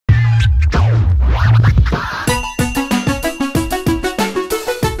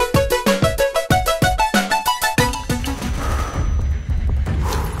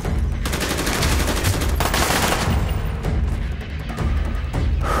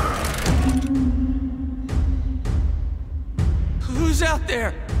out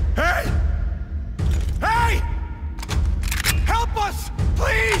there! Hey! Hey! Help us!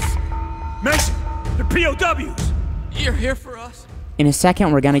 Please! Mason, the POWs! You're here for us? In a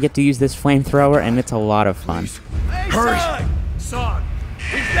second, we're gonna get to use this flamethrower, and it's a lot of fun. Hurry! Son,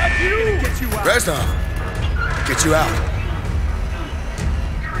 is that you? Get you out. Reznov! Get you out.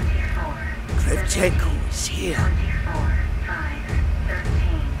 Kravchenko is here.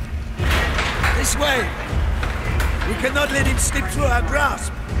 This way! We cannot let him slip through our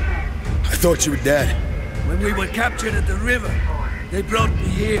grasp. I thought you were dead. When we were captured at the river, they brought me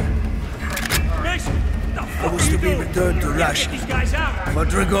here. Mason, the I fuck was are you to be doing? returned to Get Russia. these guys out. For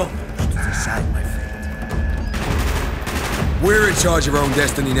Drago to decide my fate. We're in charge of our own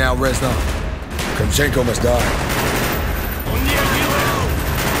destiny now, Reznov. Kravchenko must die.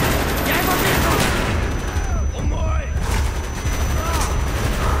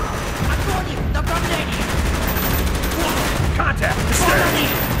 Contact! The stairs!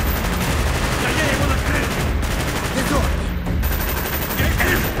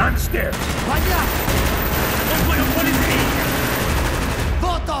 On the stairs! Он понял поле зрения!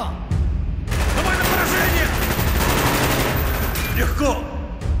 Вот он! Давай на поражение! Легко!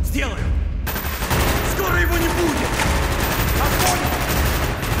 Сделаем! Скоро его не будет! Огонь!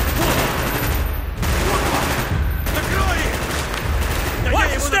 Вот! Вот он! Накрой их!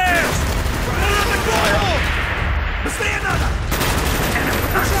 Watch the stairs! Накрою! Быстрее надо!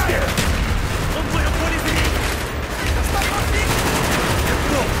 On the stairs! Он понял поле зрения!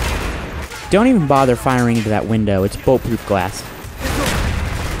 Don't even bother firing into that window, it's bulletproof glass.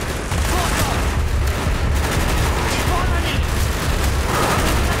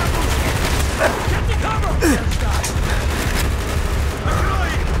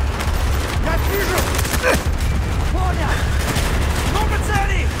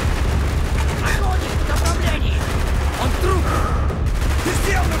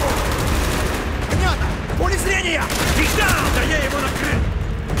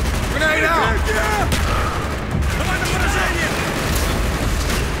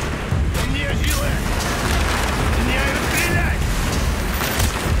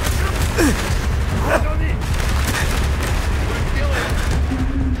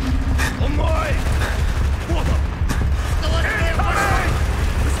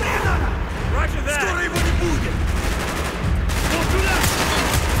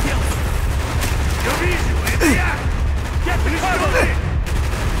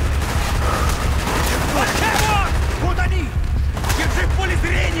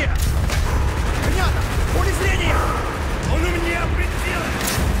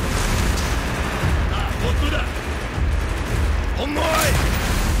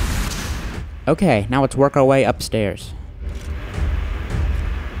 Okay, now let's work our way upstairs.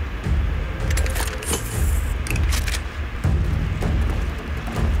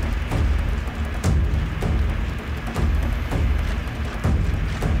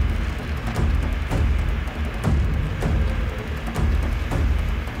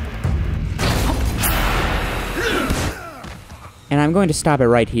 And I'm going to stop it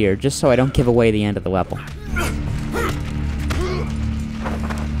right here, just so I don't give away the end of the level.